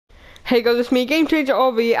Hey guys, it's me,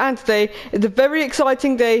 GameChangerRV, and today is a very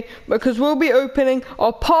exciting day because we'll be opening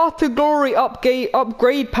our Path to Glory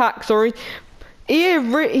upgrade pack.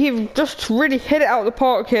 EA just really hit it out of the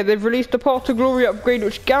park here. They've released the Path to Glory upgrade,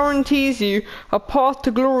 which guarantees you a Path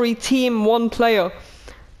to Glory Team 1 player.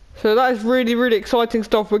 So that is really, really exciting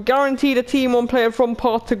stuff. We're guaranteed a Team 1 player from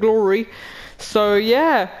Path to Glory. So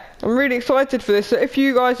yeah, I'm really excited for this. So if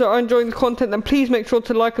you guys are enjoying the content, then please make sure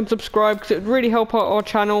to like and subscribe because it would really help out our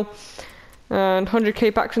channel. And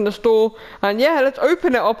 100k packs in the store. And yeah, let's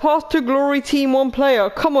open it. Our Path to Glory Team 1 player.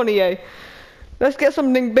 Come on, EA. Let's get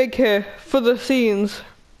something big here for the scenes.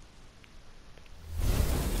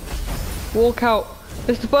 Walk out.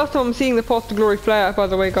 This is the first time I'm seeing the Path to Glory player, by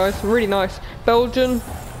the way, guys. Really nice. Belgian.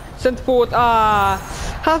 Centre forward.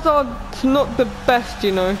 Hazard's not the best,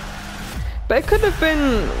 you know. But it could have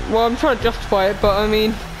been, well, I'm trying to justify it, but I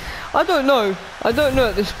mean, I don't know. I don't know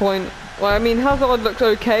at this point. Well, I mean, Hazard looks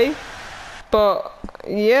okay, but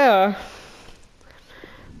yeah.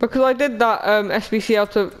 Because I did that SBC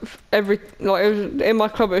out of every, like, it was in my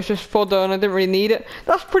club, it was just fodder and I didn't really need it.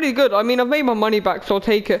 That's pretty good. I mean, I've made my money back, so I'll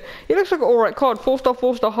take it. He looks like an alright card.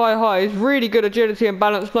 4-star, high. He's really good agility and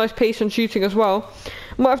balance, nice pace and shooting as well.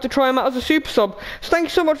 Might have to try him out as a super sub. So thank you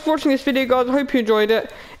so much for watching this video, guys. I hope you enjoyed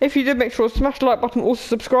it. If you did, make sure to smash the like button, also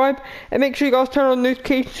subscribe. And make sure you guys turn on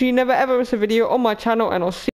notifications so you never ever miss a video on my channel, and I'll see you